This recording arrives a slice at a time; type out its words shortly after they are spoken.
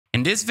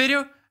In this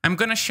video, I'm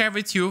gonna share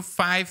with you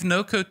 5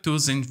 no-code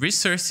tools and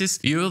resources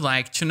you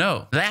like to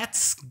know.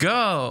 Let's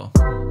go!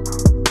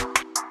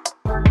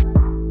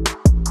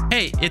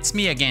 Hey, it's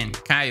me again,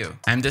 Caio.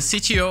 I'm the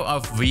CTO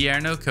of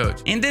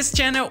WeAreNoCode. In this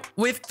channel,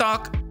 we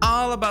talk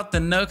all about the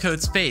no-code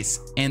space,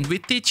 and we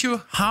teach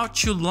you how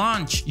to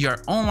launch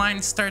your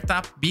online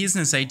startup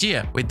business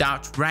idea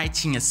without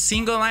writing a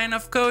single line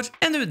of code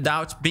and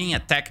without being a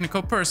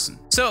technical person.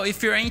 So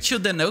if you're into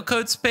the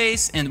no-code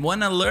space and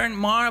want to learn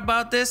more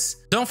about this,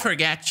 don't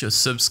forget to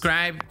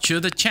subscribe to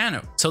the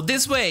channel. So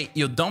this way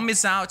you don't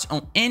miss out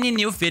on any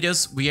new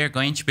videos we are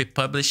going to be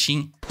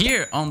publishing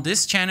here on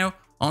this channel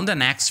on the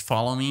next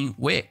following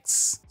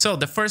weeks. So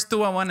the first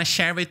tool I want to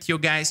share with you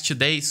guys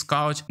today is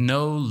called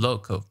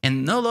NoLoco.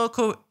 And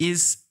NoLoco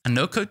is a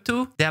no-code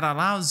tool that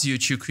allows you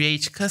to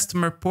create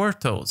customer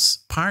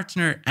portals,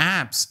 partner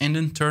apps, and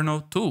internal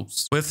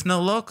tools. With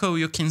NoLoco,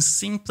 you can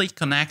simply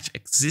connect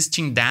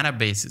existing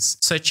databases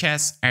such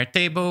as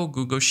Airtable,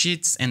 Google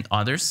Sheets, and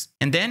others.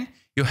 And then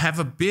you have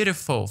a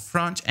beautiful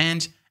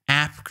front-end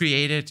app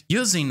created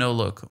using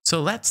NoLoco. So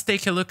let's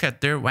take a look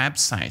at their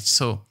website.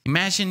 So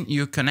imagine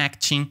you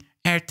connecting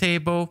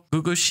Airtable,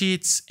 Google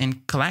Sheets,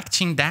 and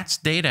collecting that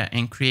data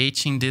and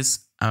creating this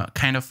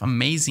kind of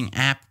amazing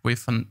app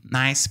with a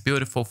nice,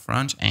 beautiful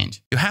front end.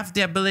 You have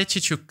the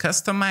ability to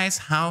customize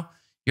how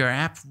your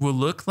app will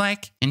look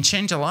like and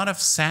change a lot of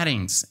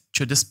settings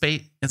to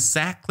display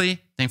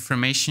exactly the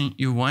information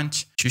you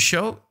want to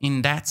show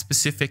in that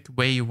specific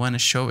way you want to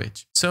show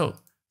it. So,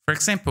 for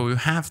example, you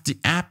have the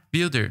app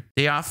builder.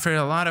 They offer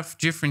a lot of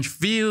different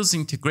views,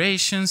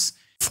 integrations,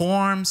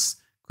 forms,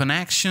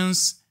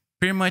 connections,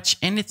 pretty much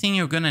anything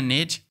you're gonna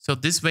need. So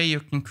this way you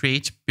can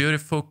create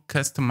beautiful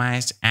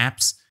customized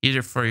apps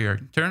either for your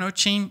internal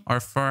team or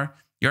for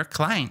your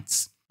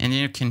clients. And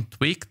then you can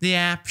tweak the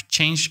app,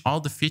 change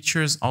all the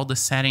features, all the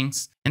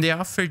settings, and they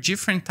offer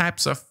different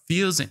types of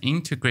views and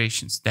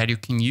integrations that you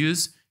can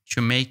use to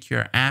make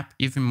your app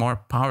even more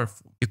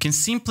powerful. You can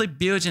simply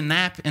build an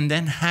app and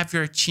then have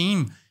your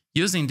team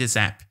using this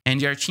app,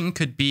 and your team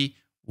could be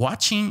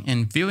watching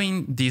and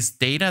viewing this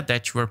data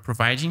that you are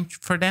providing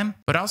for them,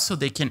 but also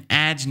they can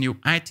add new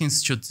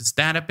items to this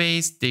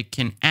database, they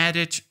can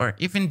edit or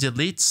even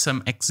delete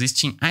some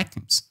existing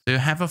items. So you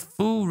have a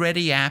full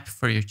ready app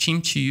for your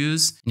team to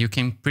use. You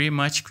can pretty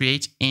much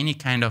create any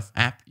kind of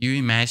app you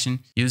imagine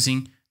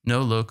using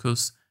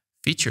NoLoco's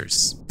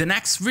features. The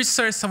next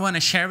resource I want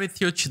to share with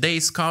you today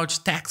is called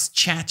Text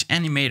Chat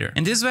Animator.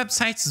 And this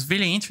website is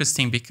really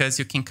interesting because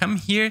you can come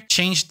here,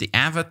 change the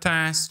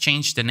avatars,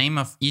 change the name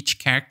of each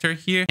character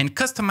here, and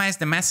customize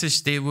the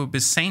message they will be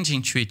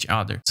sending to each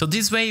other. So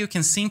this way you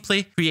can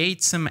simply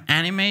create some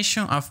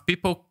animation of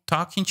people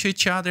talking to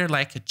each other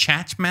like a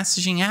chat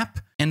messaging app.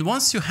 And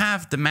once you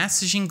have the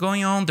messaging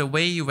going on the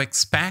way you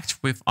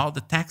expect with all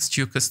the text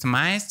you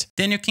customized,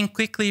 then you can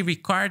quickly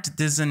record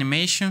this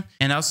animation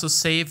and also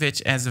save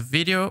it as a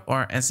video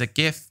or as a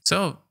GIF.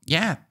 So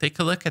yeah, take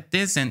a look at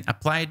this and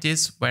apply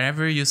this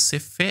wherever you see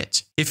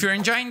fit. If you're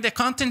enjoying the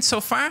content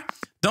so far,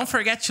 don't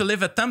forget to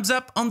leave a thumbs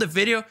up on the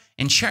video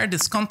and share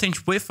this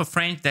content with a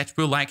friend that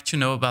will like to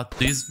know about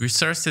these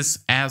resources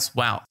as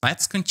well.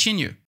 Let's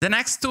continue. The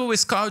next tool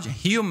is called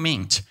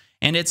HueMint,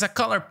 and it's a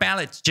color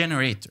palette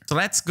generator. So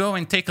let's go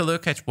and take a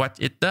look at what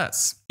it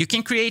does. You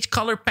can create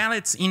color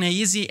palettes in an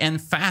easy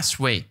and fast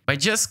way. By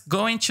just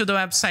going to the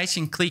website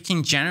and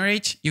clicking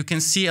generate, you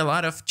can see a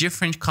lot of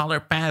different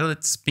color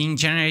palettes being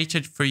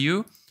generated for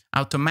you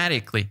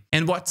automatically.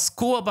 And what's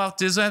cool about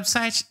this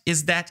website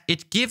is that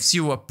it gives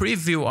you a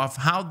preview of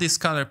how this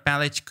color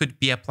palette could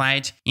be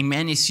applied in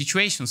many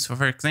situations. So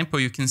for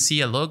example, you can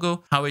see a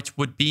logo, how it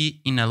would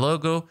be in a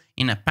logo,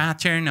 in a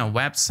pattern, a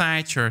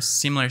website, or a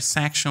similar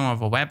section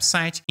of a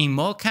website, in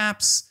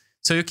mockups.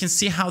 So you can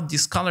see how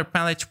this color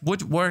palette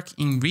would work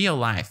in real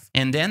life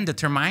and then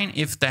determine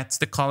if that's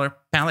the color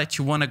palette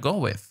you want to go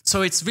with.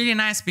 So it's really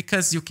nice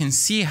because you can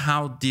see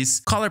how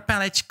this color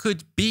palette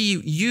could be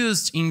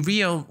used in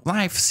real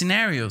life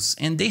scenarios,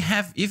 and they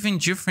have even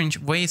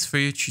different ways for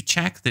you to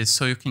check this.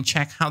 So you can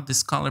check how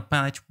this color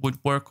palette would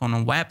work on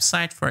a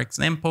website, for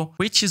example,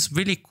 which is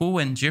really cool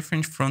and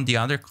different from the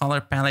other color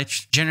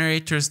palette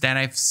generators that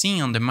I've seen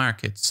on the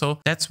market. So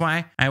that's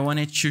why I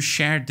wanted to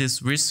share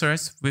this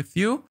resource with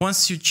you.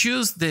 Once you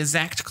choose the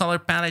exact color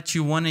palette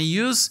you want to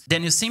use,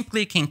 then you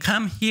simply can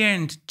come here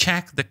and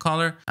check the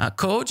color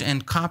code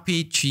and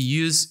copy to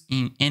use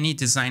in any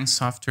design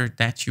software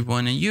that you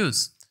want to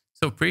use.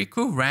 So pretty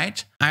cool,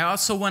 right? I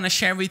also want to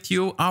share with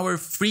you our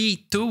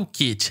free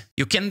toolkit.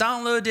 You can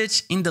download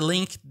it in the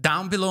link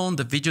down below in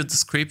the video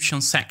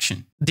description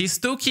section. This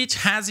toolkit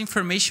has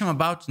information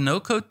about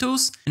no-code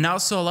tools and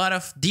also a lot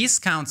of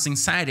discounts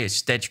inside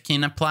it that you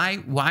can apply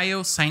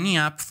while signing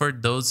up for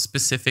those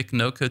specific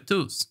no-code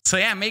tools. So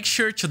yeah, make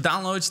sure to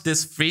download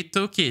this free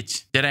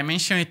toolkit. Did I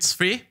mention it's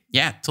free?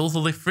 Yeah,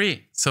 totally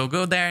free. So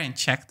go there and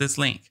check this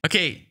link.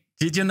 Okay.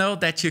 Did you know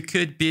that you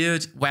could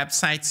build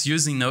websites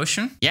using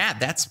Notion? Yeah,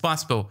 that's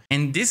possible.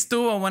 And this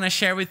tool I want to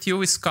share with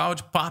you is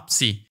called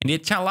Popsy, and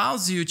it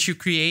allows you to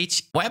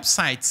create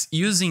websites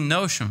using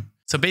Notion.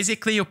 So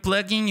basically you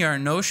plug in your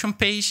Notion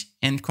page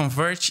and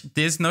convert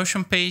this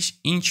Notion page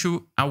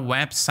into a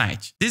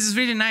website. This is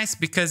really nice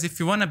because if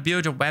you want to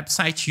build a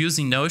website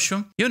using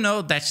Notion, you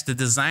know that the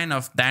design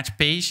of that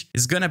page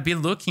is going to be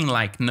looking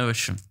like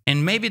Notion.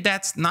 And maybe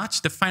that's not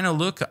the final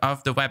look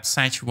of the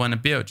website you want to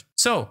build.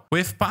 So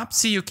with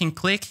Popsy, you can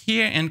click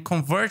here and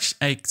convert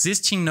an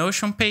existing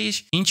Notion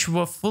page into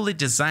a fully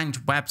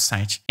designed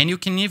website. And you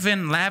can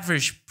even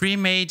leverage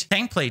pre-made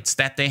templates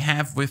that they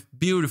have with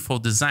beautiful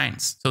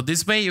designs. So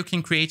this way you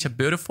can create a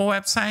beautiful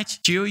website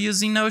still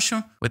using Notion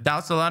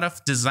without a lot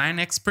of design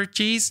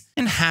expertise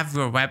and have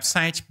your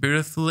website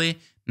beautifully,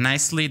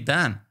 nicely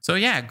done. So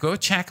yeah, go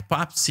check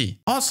Popsy.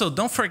 Also,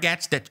 don't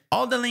forget that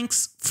all the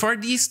links for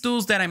these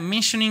tools that I'm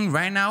mentioning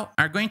right now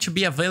are going to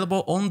be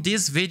available on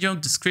this video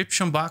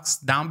description box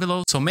down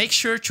below. So make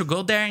sure to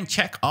go there and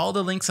check all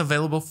the links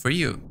available for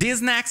you.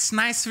 This next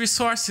nice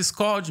resource is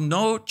called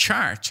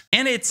nocode,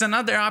 and it's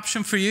another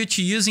option for you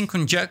to use in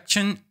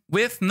conjunction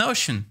with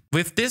Notion.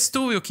 With this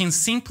tool, you can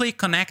simply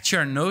connect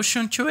your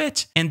Notion to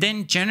it and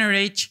then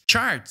generate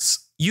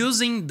charts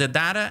using the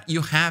data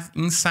you have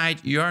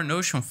inside your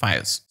Notion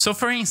files. So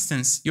for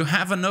instance, you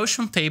have a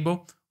Notion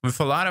table with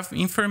a lot of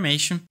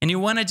information and you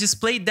want to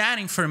display that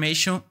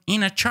information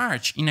in a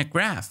chart, in a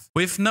graph.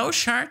 With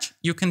nocode,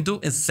 you can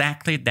do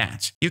exactly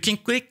that. You can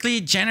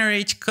quickly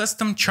generate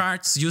custom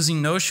charts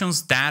using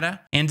Notion's data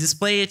and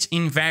display it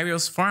in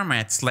various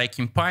formats like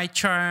in pie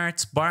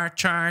charts, bar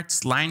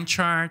charts, line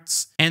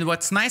charts. And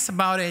what's nice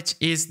about it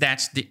is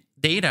that the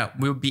data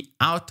will be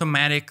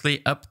automatically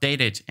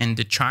updated and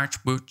the chart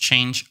will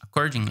change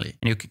accordingly.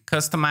 And you can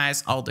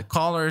customize all the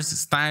colors,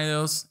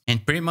 styles,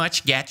 and pretty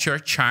much get your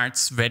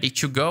charts ready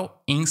to go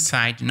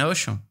inside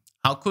Notion.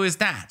 How cool is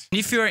that?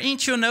 If you're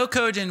into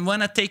no-code and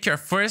want to take your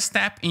first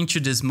step into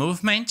this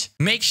movement,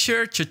 make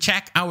sure to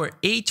check our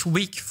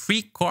 8-week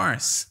free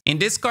course. In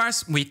this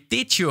course, we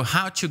teach you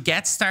how to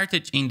get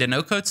started in the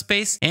no-code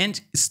space and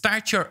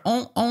start your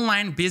own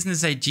online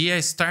business idea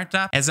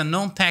startup as a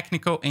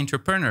non-technical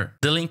entrepreneur.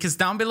 The link is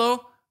down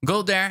below.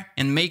 Go there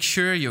and make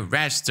sure you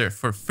register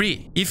for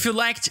free. If you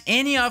liked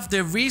any of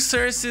the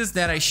resources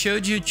that I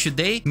showed you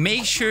today,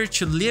 make sure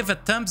to leave a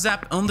thumbs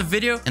up on the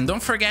video and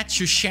don't forget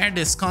to share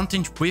this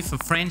content with a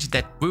friend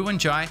that will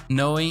enjoy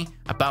knowing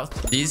about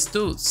these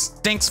tools.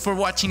 Thanks for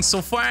watching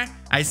so far.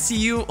 I see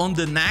you on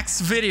the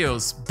next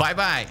videos. Bye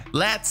bye.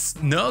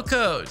 Let's no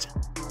code.